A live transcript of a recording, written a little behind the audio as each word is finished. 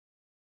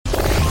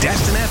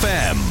Destin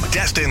FM,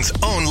 Destin's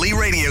only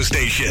radio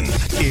station.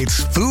 It's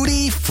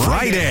Foodie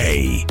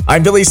Friday.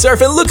 I'm Billy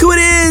Surf, and look who it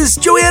is!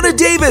 Joanna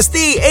Davis,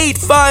 the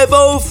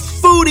 850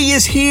 Foodie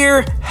is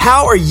here.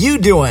 How are you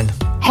doing?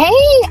 Hey,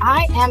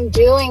 I am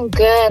doing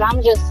good.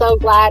 I'm just so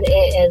glad it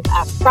is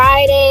a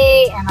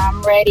Friday and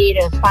I'm ready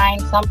to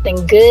find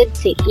something good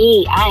to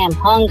eat. I am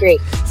hungry.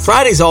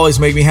 Fridays always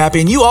make me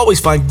happy, and you always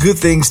find good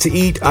things to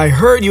eat. I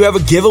heard you have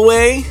a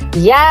giveaway.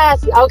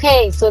 Yes.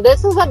 Okay, so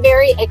this is a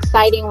very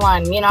exciting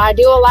one. You know, I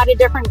do a lot of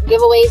different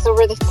giveaways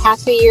over the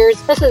past few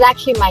years. This is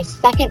actually my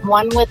second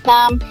one with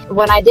them.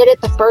 When I did it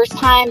the first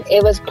time,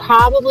 it was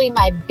probably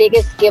my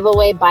biggest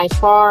giveaway by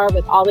far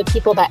with all the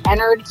people that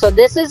entered. So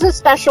this is a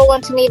special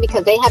one to me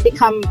because they have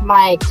become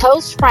my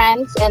close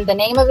friends, and the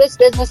name of this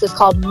business is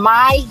called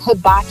My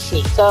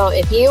Hibachi. So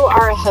if you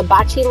are a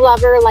hibachi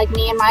lover like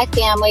me and my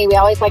family, we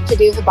always like to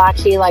do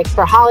hibachi like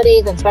for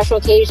holidays and special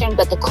occasions.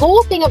 But the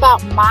cool thing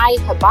about My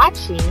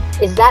Hibachi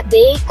is that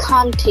they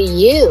come to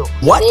you.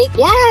 What?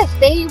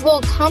 They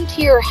will come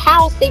to your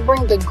house. They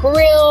bring the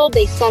grill.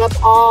 They set up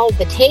all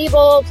the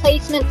table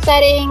placement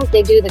settings.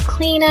 They do the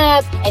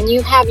cleanup, and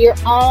you have your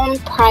own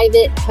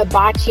private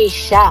hibachi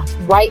chef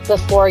right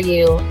before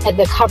you at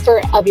the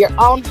comfort of your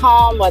own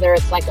home, whether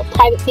it's like a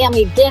private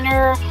family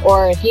dinner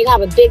or if you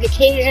have a big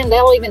occasion.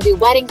 They'll even do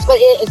weddings. But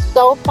it is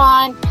so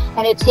fun,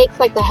 and it takes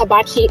like the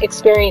hibachi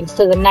experience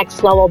to the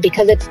next level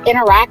because it's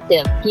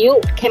interactive.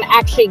 You can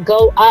actually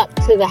go up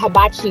to the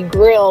hibachi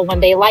grill when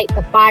they light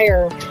the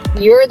fire.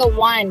 You're the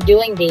one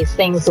doing these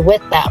things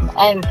with them,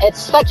 and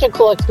it's such a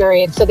cool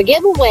experience. So the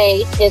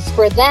giveaway is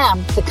for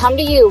them to come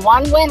to you.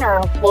 One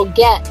winner will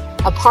get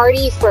a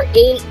party for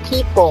 8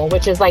 people,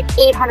 which is like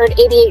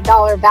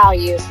 $888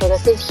 value. So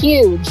this is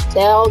huge.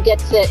 They'll get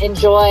to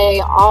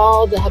enjoy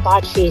all the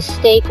hibachi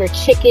steak or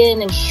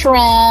chicken and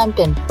shrimp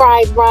and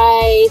fried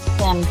rice,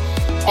 and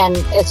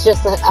it's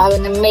just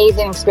an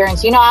amazing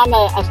experience. You know, I'm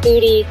a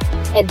foodie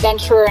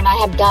adventurer, and I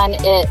have done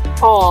it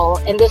all,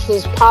 and this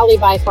is probably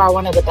by far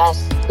one of the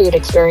best food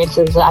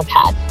experiences I've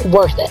had.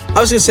 Worth it.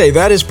 I was going to say,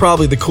 that is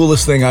probably the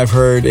coolest thing I've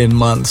heard in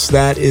months.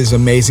 That is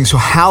amazing. So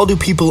how do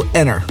people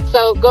enter?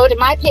 So go to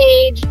my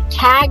page,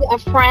 tag a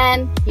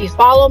friend, you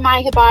follow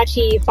My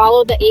Hibachi, you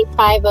follow the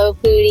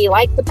 850 Foodie,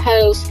 like the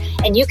post,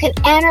 and you can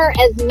enter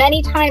as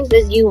many times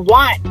as you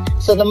want.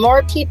 So the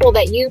more people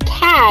that you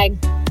tag,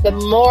 the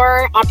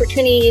more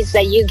opportunities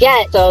that you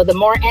get. So the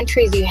more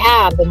entries you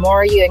have, the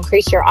more you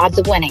increase your odds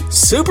of winning.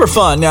 Super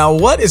fun. Now,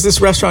 what is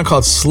this restaurant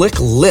called Slick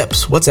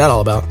Lips? What's that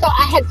all about? So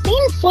I had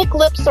seen Slick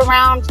Lips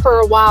around for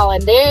a while,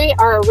 and they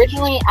are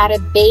originally out of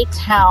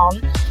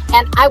Baytown.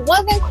 And I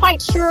wasn't quite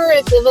sure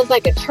if it was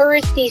like a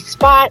touristy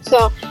spot.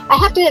 So I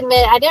have to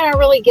admit, I didn't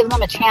really give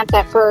them a chance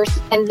at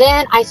first. And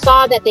then I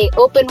saw that they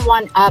opened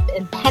one up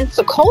in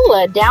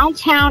Pensacola,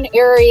 downtown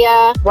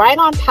area, right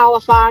on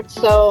Palafox.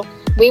 So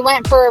we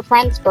went for a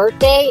friend's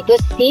birthday. The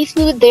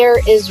seafood there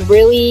is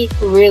really,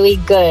 really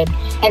good.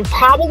 And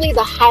probably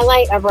the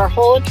highlight of our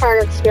whole entire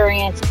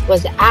experience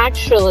was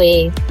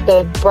actually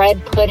the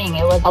bread pudding.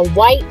 It was a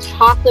white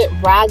chocolate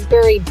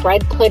raspberry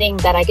bread pudding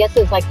that I guess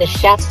is like the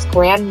chef's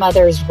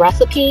grandmother's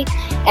recipe.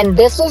 And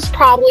this was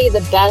probably the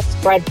best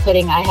bread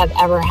pudding I have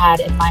ever had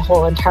in my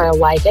whole entire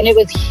life. And it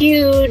was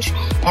huge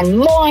and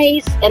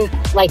moist. And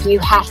like, you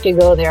have to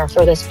go there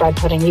for this bread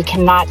pudding. You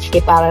cannot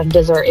skip out on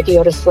dessert if you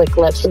go to Slick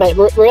Lips. But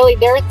really,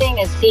 their thing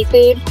is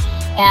seafood.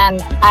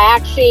 And I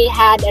actually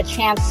had a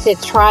chance to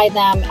try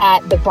them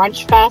at the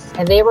Brunch Fest,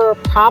 and they were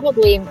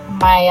probably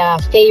my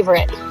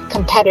favorite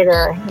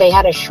competitor. They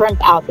had a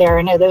shrimp out there,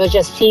 and it was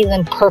just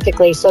seasoned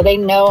perfectly, so they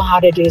know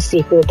how to do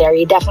seafood there.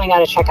 You definitely got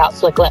to check out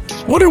Slick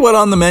Lips. Wonder what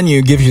on the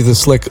menu gives you the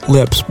Slick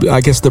Lips. I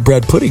guess the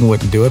bread pudding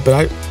wouldn't do it,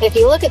 but If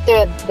you look at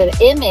the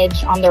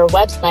image on their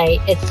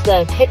website, it's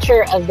the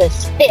picture of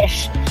this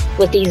fish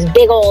with these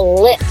big old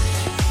lips.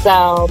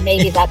 So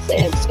maybe that's the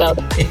inspo.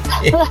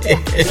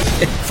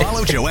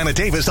 Follow Joanna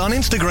Davis on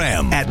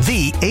Instagram at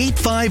the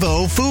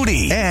 850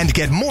 Foodie, and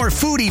get more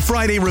Foodie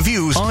Friday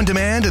reviews on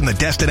demand in the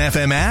Destin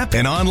FM app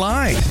and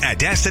online at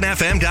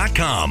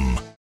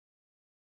DestinFM.com.